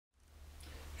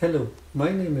Hello,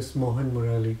 my name is Mohan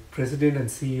Murali, President and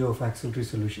CEO of Axletree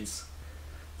Solutions.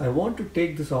 I want to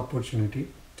take this opportunity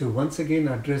to once again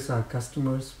address our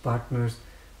customers, partners,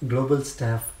 global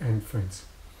staff, and friends.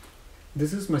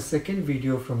 This is my second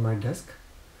video from my desk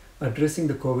addressing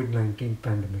the COVID-19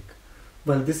 pandemic.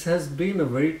 While this has been a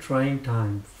very trying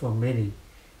time for many,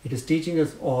 it is teaching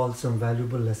us all some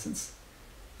valuable lessons.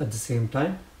 At the same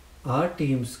time, our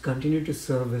teams continue to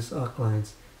service our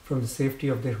clients from the safety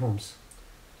of their homes.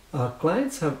 Our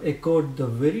clients have echoed the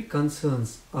very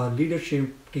concerns our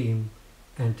leadership team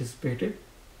anticipated,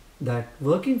 that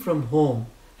working from home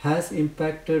has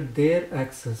impacted their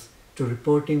access to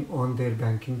reporting on their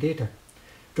banking data.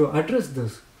 To address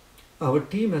this, our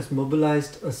team has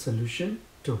mobilized a solution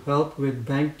to help with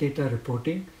bank data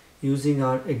reporting using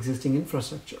our existing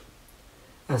infrastructure.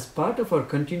 As part of our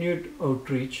continued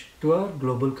outreach to our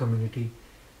global community,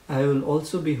 I will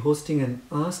also be hosting an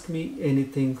Ask Me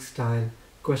Anything style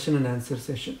question and answer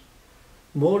session.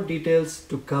 More details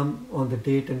to come on the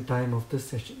date and time of this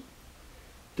session.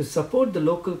 To support the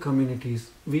local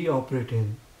communities we operate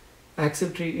in,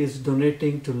 Axletree is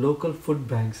donating to local food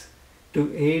banks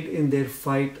to aid in their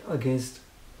fight against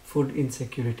food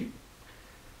insecurity.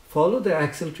 Follow the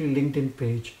Axletree LinkedIn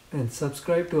page and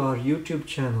subscribe to our YouTube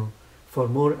channel for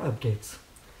more updates.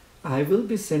 I will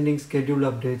be sending scheduled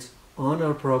updates on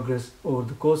our progress over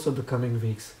the course of the coming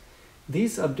weeks.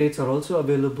 These updates are also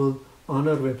available on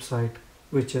our website,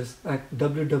 which is at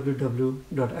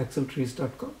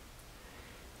www.axletrees.com.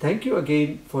 Thank you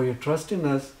again for your trust in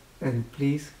us, and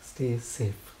please stay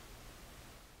safe.